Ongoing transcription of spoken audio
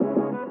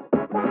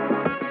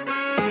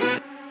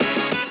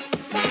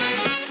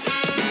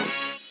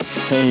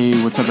Hey,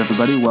 what's up,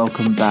 everybody?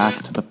 Welcome back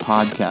to the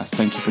podcast.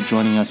 Thank you for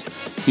joining us.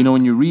 You know,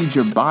 when you read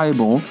your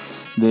Bible,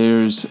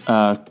 there's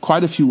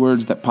quite a few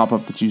words that pop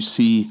up that you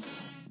see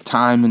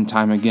time and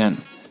time again.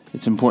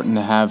 It's important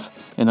to have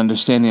an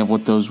understanding of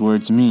what those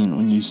words mean.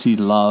 When you see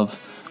love,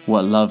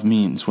 what love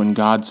means. When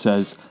God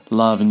says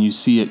love and you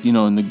see it,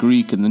 in the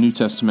Greek, in the New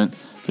Testament,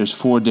 there's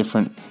 4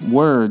 different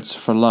words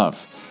for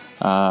love.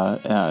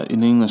 In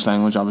the English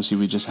language, obviously,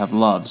 we just have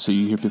love. So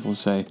you hear people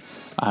say,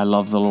 I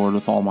love the Lord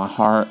with all my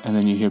heart. And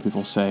then you hear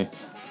people say,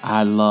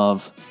 I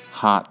love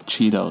hot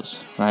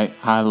Cheetos, right?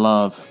 I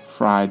love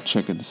fried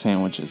chicken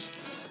sandwiches.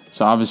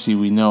 So obviously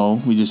we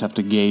know, we just have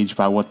to gauge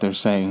by what they're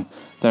saying.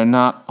 They're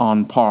not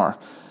on par.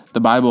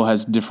 The Bible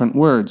has different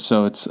words.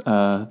 So it's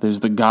there's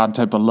the God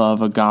type of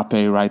love,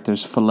 agape, right?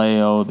 There's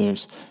phileo,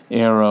 there's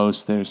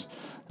eros, there's,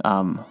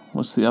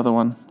 what's the other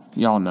one?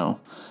 Y'all know.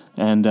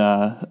 And,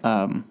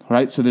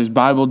 right? So there's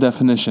Bible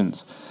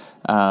definitions.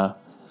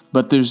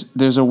 But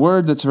there's a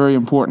word that's very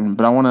important,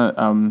 but I want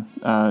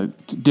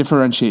to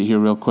differentiate here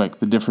real quick,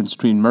 the difference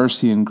between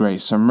mercy and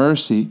grace. So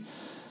mercy,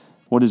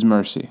 what is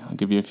mercy? I'll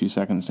give you a few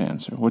seconds to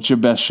answer. What's your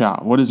best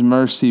shot? What does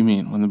mercy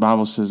mean? When the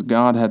Bible says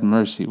God had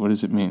mercy, what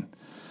does it mean?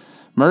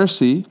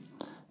 Mercy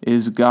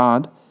is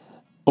God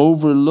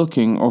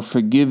overlooking or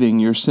forgiving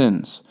your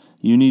sins.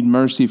 You need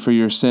mercy for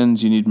your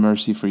sins. You need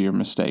mercy for your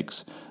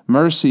mistakes.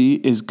 Mercy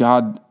is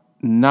God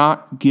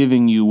not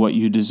giving you what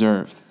you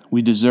deserve.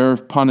 We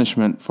deserve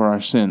punishment for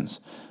our sins.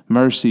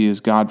 Mercy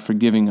is God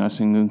forgiving us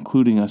and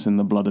including us in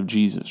the blood of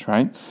Jesus,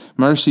 right?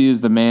 Mercy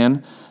is the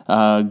man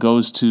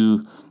goes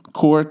to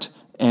court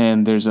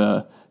and there's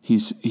a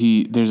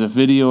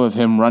video of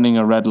him running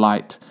a red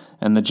light,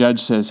 and the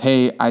judge says,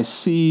 "Hey, I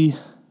see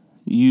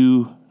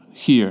you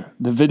here.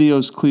 The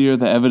video's clear.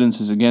 The evidence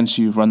is against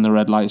you. You've run the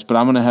red lights, but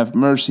I'm going to have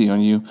mercy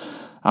on you.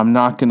 I'm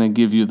not going to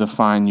give you the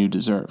fine you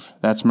deserve."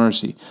 That's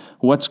mercy.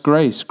 What's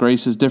grace?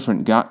 Grace is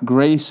different.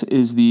 Grace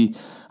is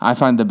I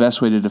find the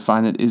best way to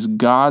define it is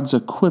God's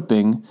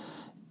equipping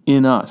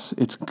in us.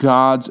 It's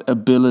God's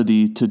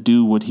ability to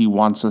do what he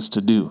wants us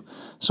to do.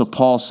 So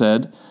Paul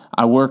said,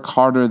 I work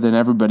harder than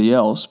everybody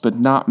else, but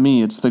not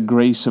me. It's the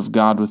grace of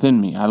God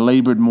within me. I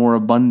labored more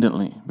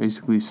abundantly.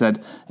 Basically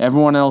said,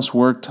 everyone else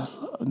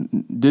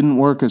didn't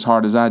work as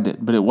hard as I did,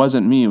 but it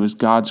wasn't me. It was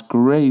God's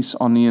grace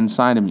on the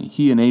inside of me.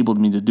 He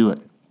enabled me to do it.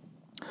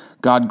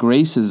 God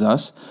graces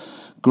us.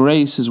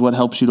 Grace is what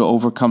helps you to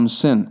overcome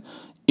sin.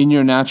 In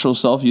your natural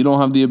self, you don't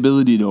have the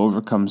ability to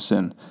overcome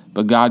sin,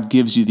 but God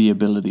gives you the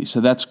ability.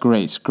 So that's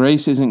grace.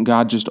 Grace isn't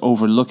God just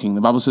overlooking.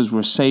 The Bible says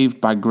we're saved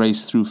by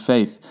grace through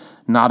faith,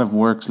 not of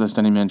works, lest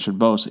any man should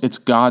boast. It's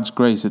God's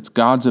grace. It's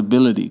God's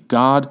ability.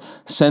 God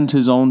sent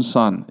his own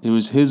son. It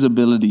was his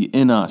ability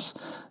in us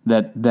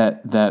that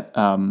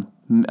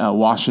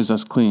washes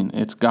us clean.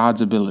 It's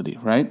God's ability,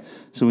 right?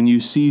 So when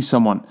you see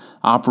someone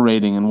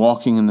operating and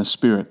walking in the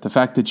Spirit, the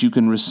fact that you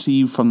can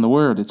receive from the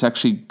Word, it's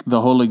actually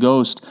the Holy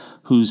Ghost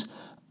who's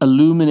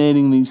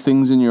illuminating these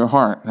things in your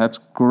heart. That's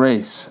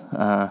grace.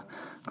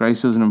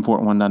 Grace is an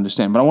important one to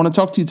understand. But I want to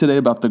talk to you today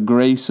about the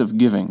grace of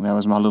giving. That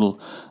was my little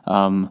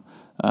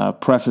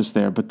preface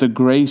there. But the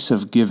grace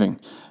of giving.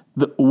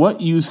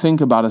 What you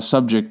think about a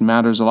subject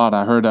matters a lot.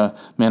 I heard a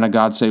man of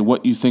God say,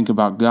 what you think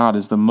about God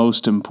is the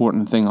most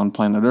important thing on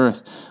planet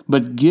Earth.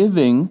 But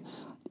giving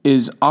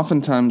is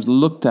oftentimes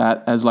looked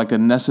at as like a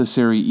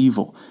necessary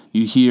evil.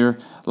 You hear,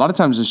 a lot of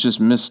times it's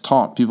just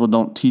mistaught. People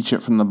don't teach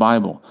it from the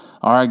Bible.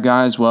 All right,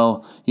 guys,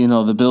 well,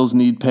 the bills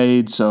need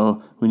paid,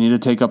 so we need to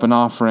take up an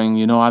offering.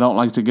 I don't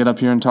like to get up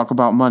here and talk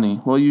about money.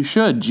 Well, you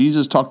should.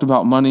 Jesus talked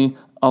about money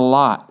a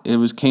lot.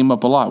 It came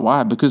up a lot.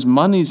 Why? Because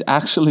money's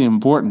actually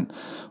important.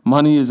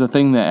 Money is a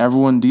thing that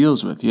everyone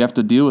deals with. You have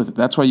to deal with it.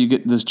 That's why you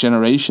get this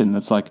generation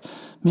that's like,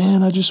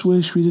 man, I just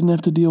wish we didn't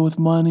have to deal with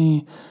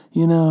money.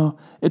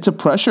 It's a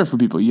pressure for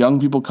people. Young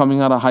people coming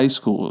out of high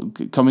school,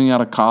 coming out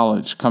of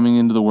college, coming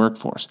into the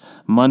workforce.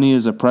 Money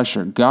is a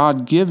pressure.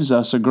 God gives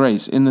us a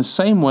grace. In the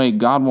same way,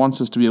 God wants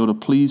us to be able to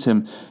please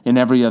him in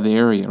every other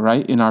area,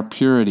 right? In our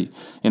purity,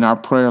 in our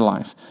prayer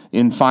life,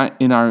 in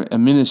our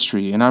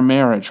ministry, in our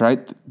marriage,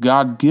 right?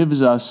 God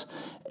gives us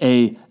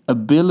a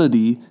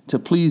ability to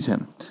please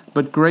him.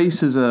 But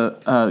grace is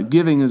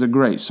giving is a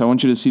grace. So I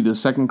want you to see the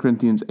 2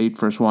 Corinthians 8,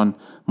 verse 1.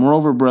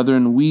 Moreover,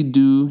 brethren, we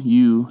do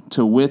you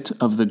to wit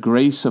of the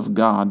grace of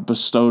God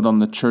bestowed on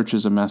the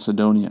churches of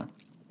Macedonia.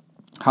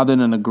 How then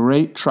in a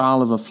great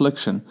trial of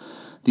affliction,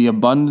 the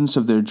abundance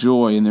of their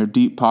joy and their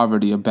deep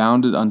poverty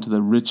abounded unto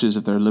the riches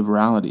of their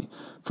liberality.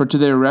 For to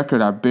their record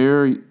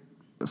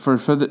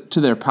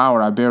to their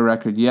power I bear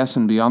record, yes,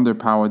 and beyond their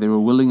power they were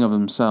willing of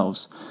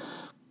themselves,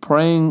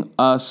 praying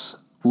us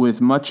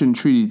with much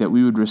entreaty that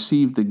we would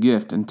receive the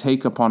gift and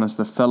take upon us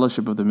the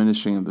fellowship of the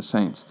ministering of the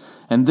saints.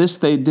 And this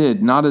they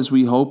did, not as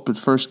we hoped, but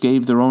first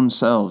gave their own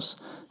selves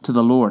to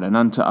the Lord and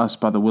unto us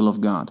by the will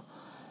of God.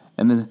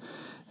 And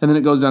then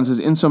it goes down and says,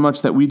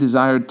 insomuch that we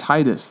desired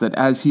Titus, that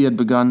as he had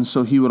begun,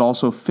 so he would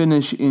also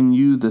finish in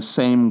you the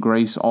same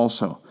grace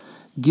also.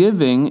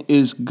 Giving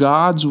is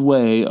God's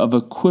way of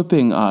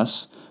equipping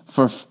us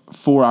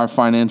for our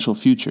financial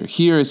future.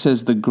 Here it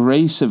says the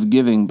grace of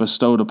giving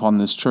bestowed upon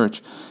this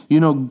church.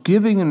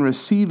 Giving and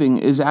receiving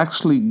is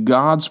actually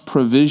God's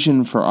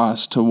provision for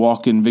us to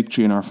walk in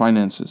victory in our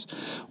finances.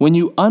 When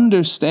you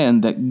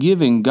understand that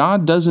giving,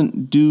 God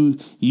doesn't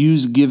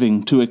use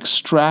giving to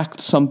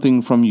extract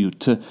something from you,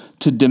 to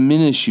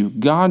diminish you.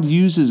 God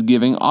uses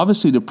giving,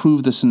 obviously, to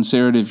prove the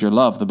sincerity of your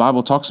love. The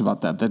Bible talks about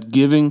that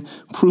giving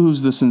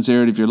proves the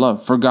sincerity of your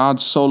love. For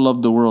God so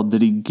loved the world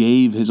that he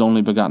gave his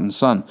only begotten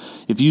Son.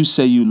 If you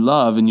say you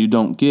love and you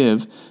don't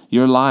give,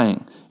 you're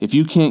lying. If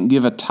you can't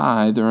give a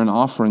tithe or an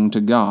offering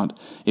to God,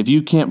 if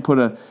you can't put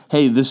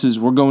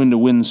we're going to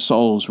win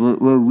souls,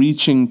 we're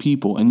reaching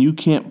people, and you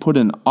can't put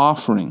an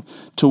offering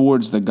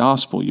towards the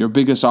gospel. Your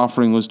biggest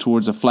offering was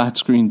towards a flat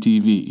screen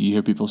TV, you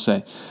hear people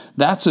say.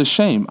 That's a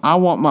shame. I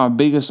want my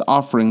biggest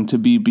offering to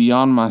be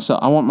beyond myself.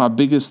 I want my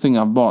biggest thing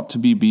I've bought to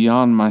be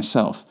beyond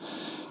myself.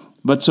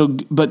 But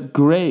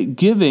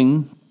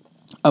giving,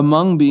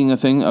 among being a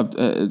thing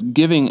of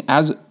giving,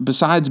 as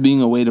besides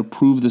being a way to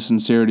prove the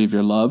sincerity of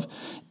your love,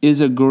 is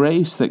a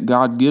grace that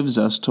God gives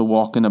us to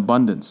walk in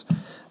abundance.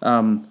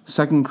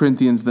 2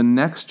 Corinthians, the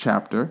next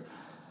chapter,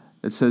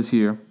 it says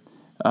here,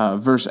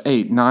 verse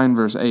 8.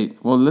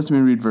 Well, let me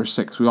read verse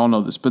 6. We all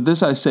know this. But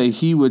this I say,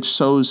 he which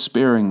sows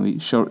sparingly.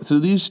 So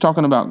these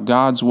talking about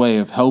God's way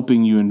of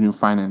helping you in your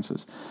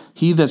finances.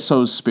 He that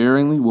sows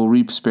sparingly will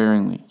reap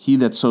sparingly. He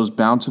that sows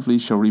bountifully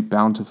shall reap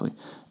bountifully.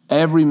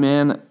 Every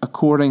man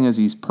according as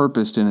he's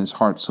purposed in his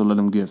heart, so let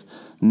him give.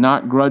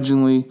 Not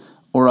grudgingly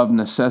or of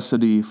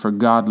necessity, for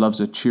God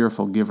loves a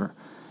cheerful giver.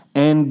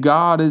 And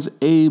God is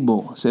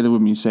able, say that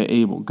with me, say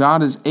able.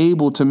 God is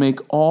able to make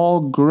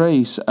all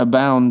grace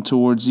abound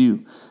towards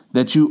you,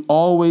 that you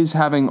always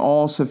having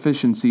all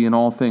sufficiency in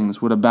all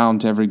things would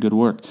abound to every good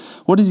work.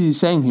 What is he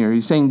saying here?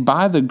 He's saying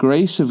by the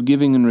grace of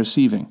giving and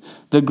receiving.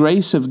 The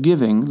grace of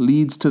giving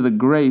leads to the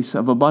grace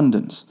of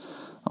abundance.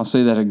 I'll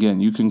say that again.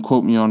 You can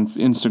quote me on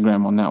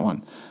Instagram on that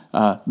one.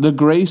 The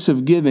grace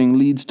of giving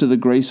leads to the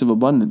grace of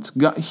abundance.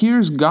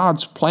 Here's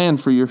God's plan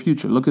for your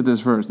future. Look at this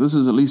verse. This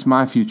is at least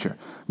my future.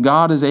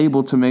 God is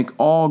able to make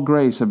all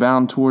grace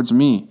abound towards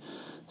me.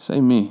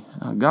 Say me.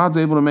 God's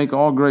able to make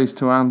all grace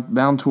to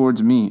abound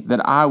towards me,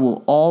 that I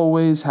will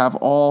always have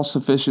all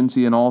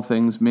sufficiency in all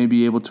things, may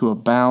be able to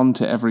abound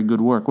to every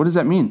good work. What does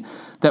that mean?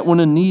 That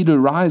when a need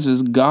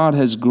arises, God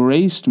has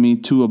graced me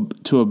to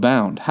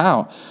abound.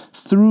 How?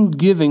 Through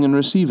giving and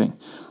receiving.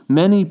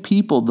 Many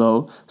people,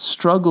 though,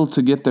 struggle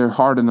to get their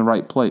heart in the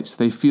right place.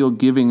 They feel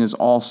giving is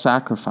all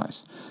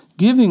sacrifice.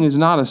 Giving is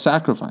not a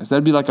sacrifice.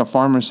 That'd be like a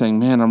farmer saying,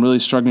 man, I'm really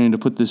struggling to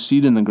put this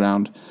seed in the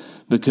ground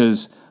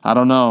because, I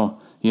don't know,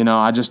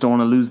 I just don't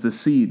want to lose the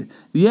seed.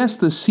 Yes,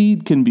 the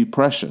seed can be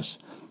precious.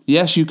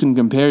 Yes, you can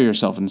compare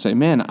yourself and say,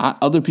 man,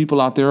 other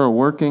people out there are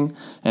working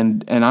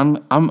and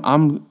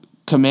I'm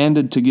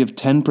commanded to give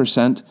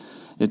 10%.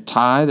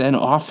 Tithe and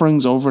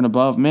offerings over and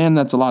above, man,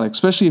 that's a lot,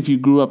 especially if you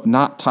grew up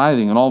not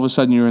tithing and all of a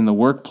sudden you're in the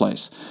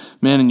workplace,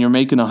 man, and you're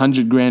making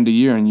 $100,000 a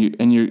year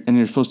and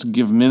you're supposed to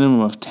give minimum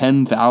of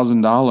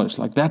 $10,000.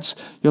 Like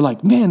you're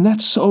like, man,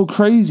 that's so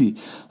crazy.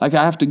 Like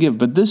I have to give.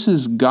 But this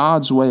is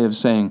God's way of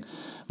saying,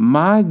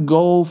 my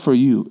goal for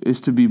you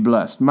is to be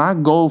blessed. My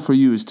goal for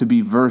you is to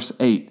be verse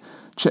 8,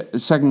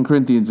 2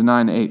 Corinthians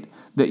 9:8,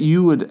 that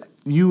you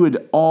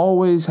would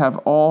always have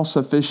all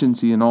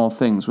sufficiency in all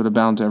things, would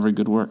abound to every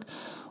good work.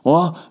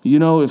 Well,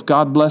 if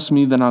God bless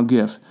me, then I'll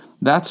give.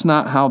 That's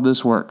not how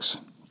this works.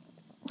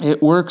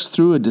 It works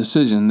through a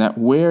decision that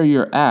where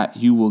you're at,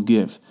 you will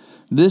give.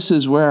 This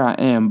is where I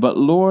am. But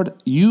Lord,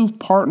 you've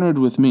partnered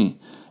with me,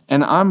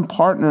 and I'm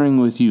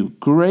partnering with you.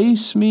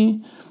 Grace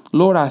me.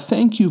 Lord, I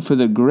thank you for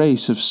the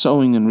grace of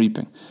sowing and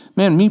reaping.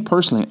 Man, me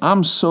personally,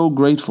 I'm so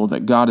grateful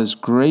that God has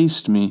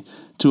graced me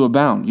to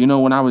abound.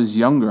 When I was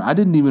younger, I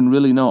didn't even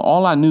really know.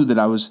 All I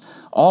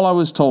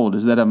was told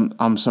is that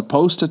I'm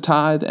supposed to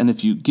tithe, and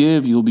if you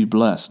give, you'll be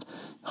blessed.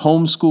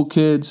 Homeschool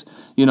kids,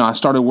 I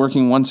started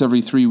working once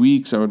every 3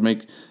 weeks. I would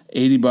make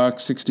 $80,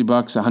 $60,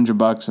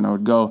 $100, and I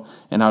would go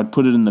and I would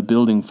put it in the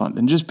building fund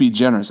and just be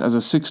generous. As a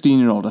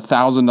 16-year-old,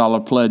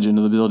 $1,000 pledge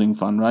into the building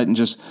fund, right? And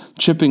just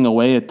chipping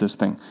away at this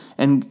thing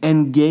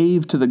and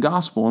gave to the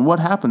gospel. And what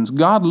happens?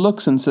 God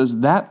looks and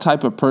says, that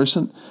type of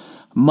person,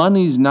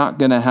 money's not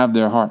going to have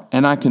their heart,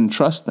 and I can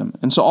trust them.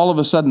 And so all of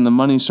a sudden, the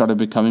money started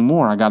becoming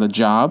more. I got a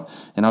job,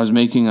 and I was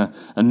making a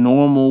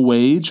normal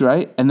wage,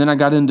 right? And then I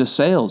got into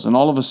sales, and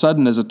all of a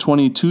sudden, as a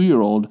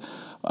 22-year-old,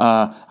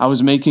 I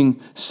was making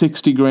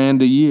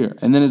 $60,000 a year.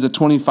 And then as a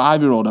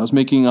 25-year-old, I was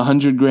making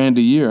 $100,000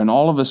 a year. And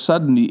all of a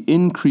sudden, the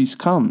increase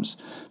comes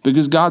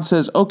because God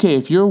says, okay,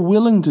 if you're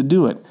willing to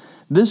do it,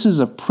 this is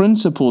a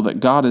principle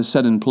that God has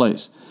set in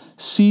place.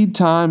 Seed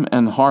time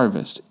and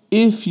harvest.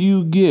 If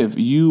you give,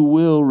 you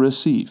will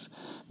receive.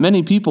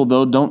 Many people,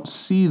 though, don't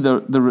see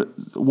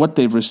what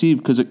they've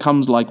received because it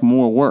comes like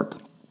more work.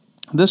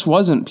 This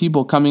wasn't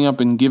people coming up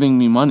and giving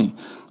me money.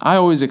 I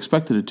always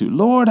expected it to.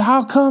 Lord,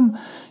 how come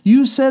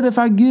you said if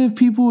I give,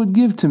 people would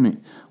give to me?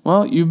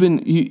 Well,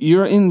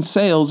 you're in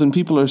sales and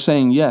people are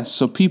saying yes,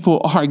 so people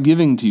are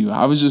giving to you.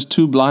 I was just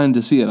too blind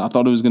to see it. I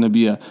thought it was going to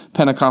be a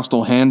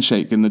Pentecostal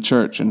handshake in the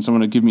church and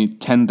someone would give me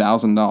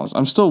 $10,000.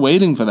 I'm still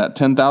waiting for that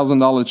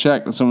 $10,000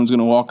 check that someone's going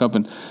to walk up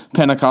and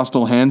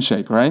Pentecostal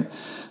handshake, right?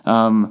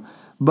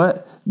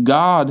 But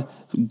God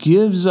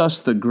gives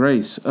us the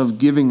grace of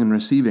giving and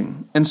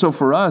receiving. And so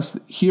for us,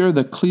 here are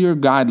the clear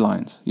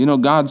guidelines.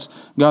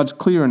 God's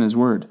clear in His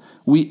Word.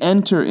 We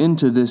enter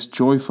into this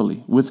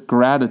joyfully, with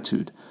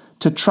gratitude.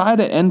 To try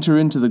to enter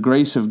into the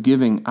grace of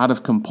giving out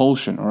of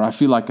compulsion, or I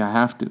feel like I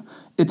have to,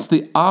 it's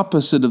the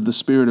opposite of the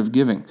spirit of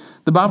giving.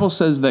 The Bible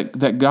says that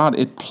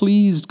it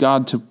pleased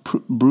God to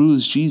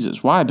bruise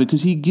Jesus. Why?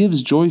 Because He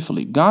gives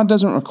joyfully. God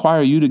doesn't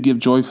require you to give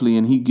joyfully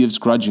and He gives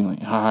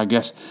grudgingly. I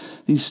guess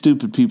these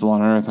stupid people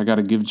on earth, I got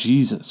to give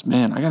Jesus.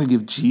 Man, I got to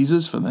give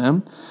Jesus for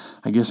them.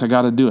 I guess I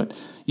got to do it.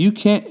 You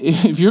can't,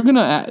 if you're going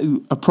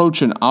to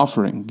approach an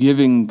offering,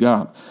 giving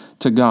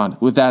to God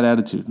with that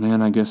attitude,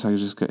 man, I guess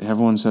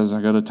everyone says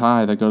I got to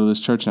tithe, I go to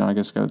this church now, I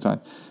guess I got to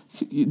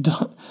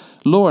tithe.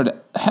 Lord,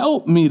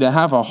 help me to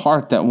have a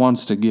heart that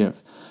wants to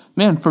give.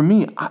 Man, for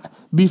me,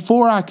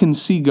 before I can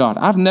see God,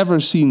 I've never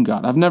seen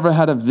God. I've never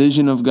had a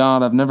vision of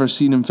God. I've never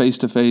seen Him face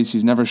to face.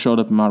 He's never showed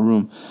up in my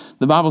room.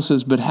 The Bible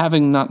says, but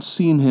having not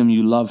seen Him,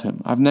 you love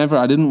Him. I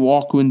didn't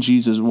walk when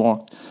Jesus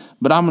walked.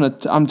 But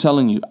I'm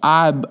telling you,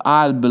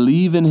 I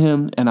believe in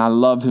Him and I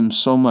love Him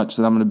so much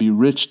that I'm going to be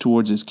rich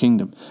towards His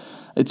kingdom.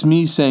 It's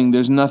me saying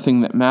there's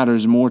nothing that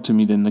matters more to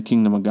me than the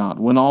kingdom of God.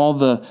 When all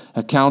the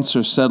accounts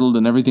are settled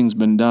and everything's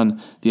been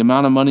done, the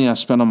amount of money I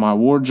spend on my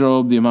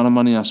wardrobe, the amount of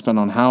money I spend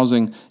on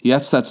housing,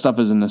 yes, that stuff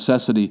is a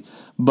necessity,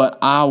 but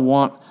I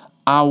want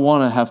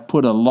to have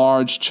put a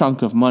large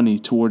chunk of money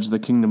towards the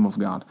kingdom of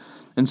God.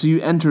 And so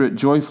you enter it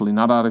joyfully,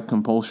 not out of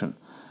compulsion.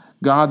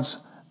 God's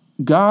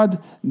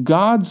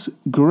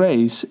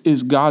grace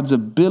is God's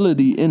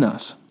ability in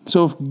us.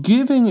 So if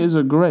giving is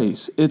a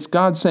grace, it's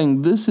God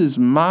saying, this is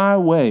my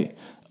way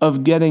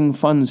of getting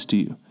funds to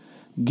you.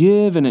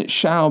 Give and it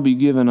shall be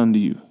given unto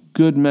you.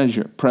 Good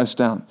measure, pressed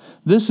down.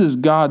 This is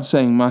God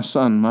saying, my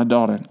son, my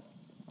daughter,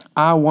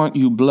 I want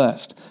you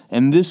blessed,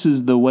 and this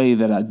is the way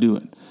that I do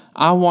it.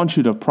 I want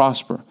you to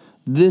prosper.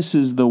 This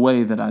is the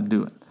way that I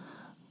do it.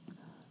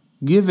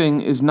 Giving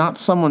is not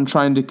someone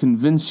trying to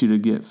convince you to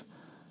give.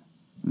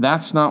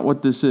 That's not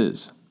what this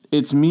is.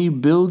 It's me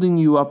building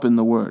you up in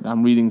the Word.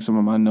 I'm reading some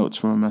of my notes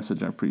from a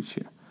message I preach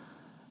here.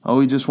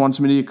 Oh, He just wants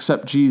me to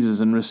accept Jesus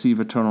and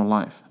receive eternal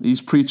life. These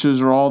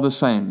preachers are all the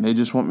same. They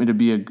just want me to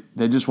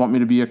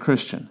be a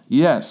Christian.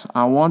 Yes,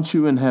 I want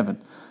you in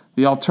heaven.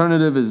 The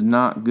alternative is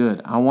not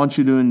good. I want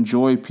you to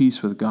enjoy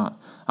peace with God.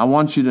 I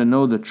want you to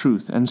know the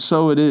truth. And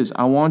so it is.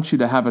 I want you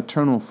to have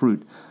eternal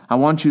fruit. I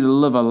want you to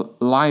live a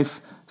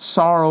life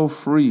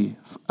sorrow-free,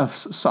 a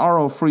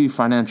sorrow-free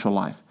financial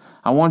life.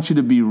 I want you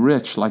to be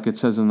rich, like it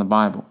says in the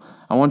Bible.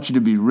 I want you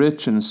to be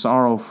rich and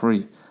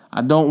sorrow-free.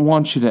 I don't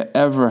want you to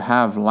ever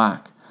have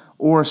lack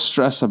or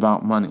stress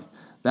about money.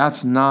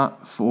 That's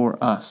not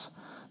for us.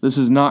 This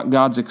is not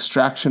God's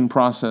extraction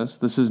process.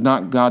 This is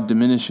not God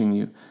diminishing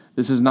you.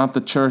 This is not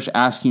the church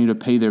asking you to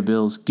pay their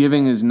bills.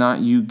 Giving is not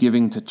you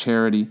giving to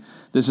charity.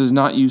 This is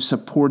not you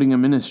supporting a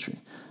ministry.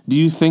 Do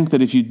you think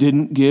that if you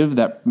didn't give,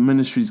 that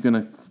ministry's going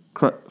to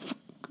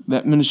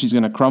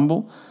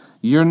crumble?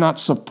 You're not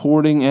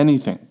supporting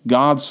anything.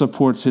 God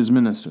supports His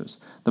ministers.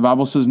 The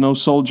Bible says no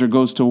soldier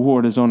goes to war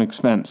at his own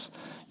expense.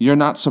 You're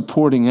not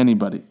supporting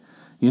anybody.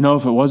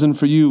 If it wasn't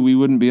for you, we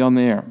wouldn't be on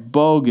the air.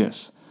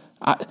 Bogus.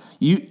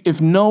 If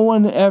no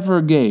one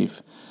ever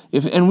gave,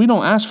 and we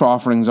don't ask for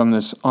offerings on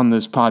this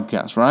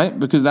podcast, right?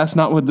 Because that's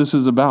not what this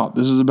is about.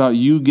 This is about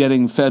you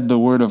getting fed the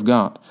Word of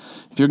God.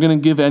 If you're going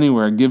to give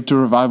anywhere, give to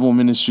Revival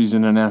Ministries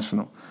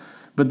International.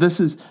 But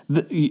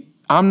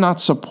I'm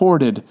not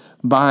supported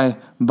by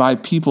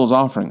people's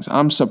offerings.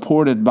 I'm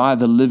supported by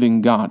the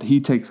living God. He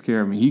takes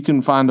care of me. He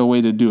can find a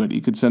way to do it. He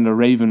could send a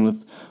raven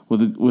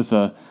with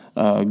a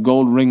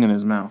gold ring in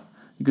his mouth.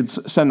 He could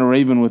send a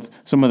raven with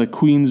some of the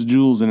queen's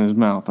jewels in his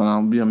mouth, and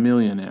I'll be a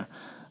millionaire.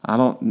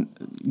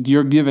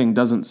 Your giving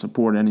doesn't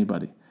support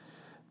anybody.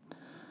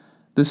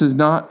 This is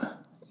not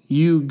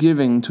you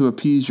giving to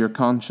appease your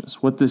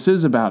conscience. What this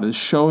is about is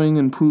showing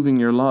and proving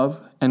your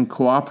love and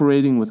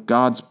cooperating with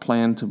God's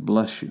plan to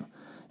bless you.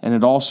 And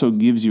it also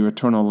gives you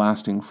eternal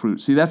lasting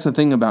fruit. See, that's the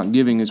thing about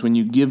giving is when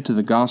you give to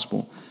the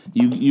gospel,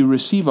 you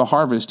receive a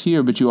harvest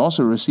here, but you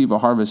also receive a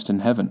harvest in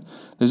heaven.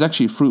 There's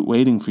actually fruit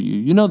waiting for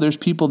you. There's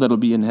people that'll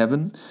be in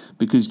heaven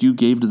because you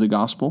gave to the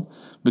gospel,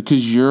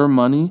 because your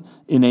money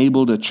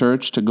enabled a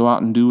church to go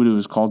out and do what it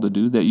was called to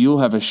do, that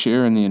you'll have a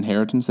share in the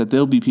inheritance, that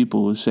there'll be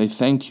people who say,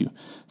 thank you.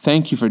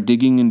 Thank you for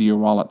digging into your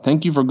wallet.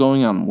 Thank you for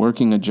going out and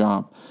working a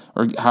job,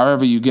 or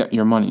however you get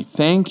your money.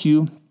 Thank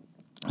you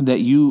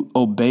that you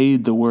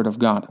obeyed the Word of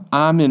God.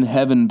 I'm in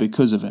heaven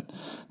because of it.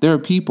 There are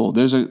people,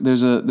 there's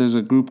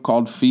a group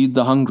called Feed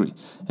the Hungry,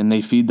 and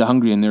they feed the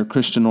hungry, and they're a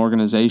Christian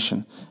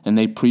organization, and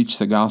they preach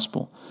the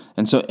gospel.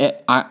 And so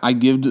I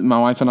give, my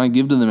wife and I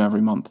give to them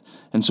every month.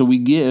 And so we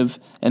give,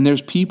 and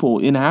there's people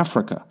in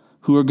Africa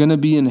who are going to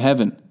be in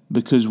heaven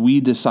because we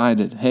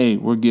decided, hey,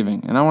 we're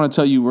giving. And I want to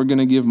tell you, we're going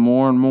to give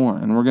more and more,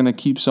 and we're going to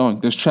keep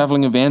sowing. There's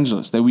traveling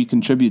evangelists that we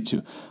contribute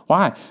to.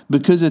 Why?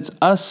 Because it's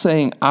us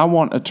saying, I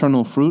want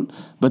eternal fruit,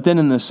 but then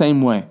in the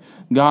same way,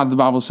 God, the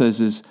Bible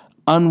says, is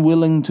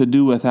unwilling to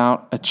do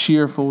without, a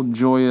cheerful,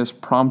 joyous,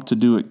 prompt to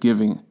do it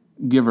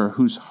giver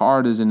whose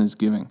heart is in his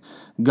giving.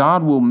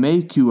 God will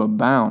make you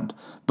abound.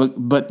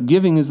 But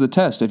giving is the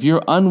test. If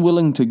you're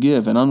unwilling to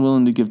give and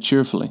unwilling to give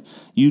cheerfully,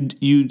 you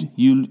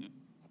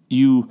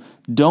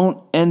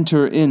don't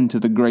enter into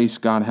the grace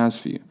God has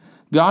for you.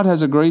 God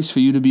has a grace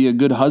for you to be a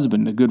good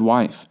husband, a good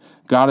wife.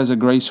 God has a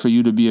grace for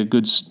you to be a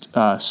good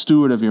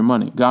steward of your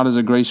money. God has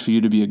a grace for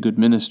you to be a good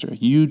minister.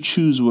 You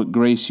choose what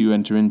grace you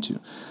enter into.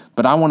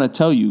 But I want to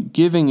tell you,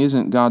 giving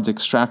isn't God's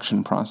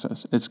extraction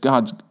process. It's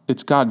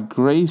God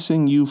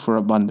gracing you for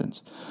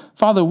abundance.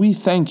 Father, we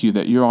thank you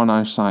that you're on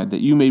our side,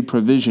 that you made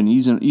provision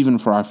even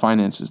for our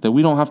finances, that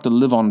we don't have to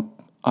live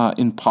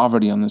in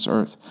poverty on this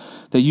earth,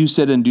 that you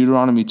said in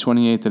Deuteronomy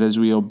 28 that as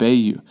we obey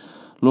you,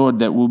 Lord,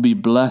 that we'll be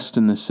blessed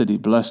in the city,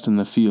 blessed in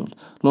the field.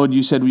 Lord,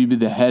 you said we'd be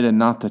the head and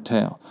not the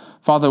tail.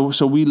 Father,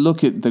 so we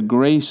look at the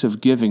grace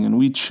of giving and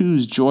we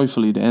choose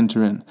joyfully to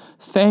enter in.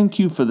 Thank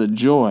you for the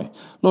joy.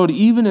 Lord,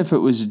 even if it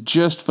was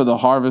just for the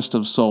harvest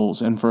of souls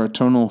and for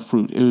eternal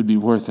fruit, it would be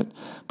worth it.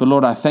 But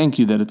Lord, I thank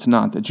you that it's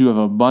not, that you have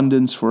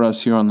abundance for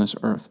us here on this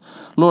earth.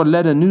 Lord,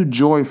 let a new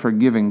joy for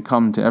giving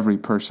come to every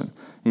person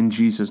in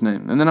Jesus'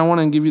 name. And then I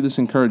want to give you this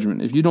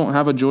encouragement. If you don't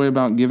have a joy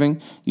about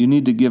giving, you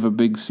need to give a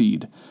big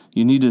seed.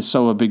 You need to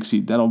sow a big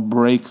seed. That'll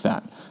break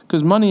that.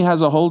 Because money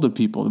has a hold of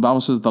people. The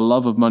Bible says the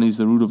love of money is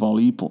the root of all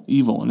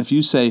evil. And if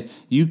you say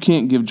you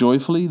can't give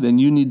joyfully, then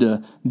you need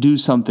to do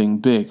something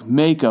big.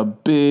 Make a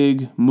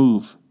big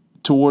move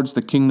towards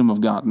the kingdom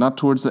of God, not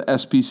towards the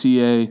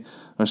SPCA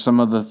or some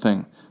other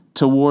thing,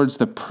 towards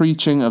the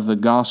preaching of the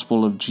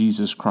gospel of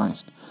Jesus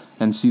Christ,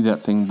 and see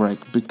that thing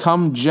break.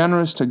 Become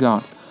generous to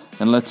God,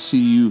 and let's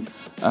see you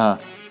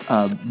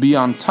be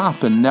on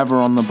top and never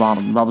on the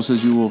bottom. The Bible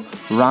says you will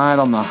ride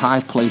on the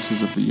high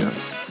places of the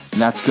earth. And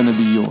that's going to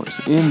be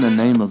yours in the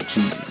name of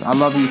Jesus. I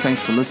love you.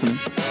 Thanks for listening.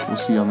 We'll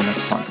see you on the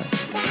next podcast.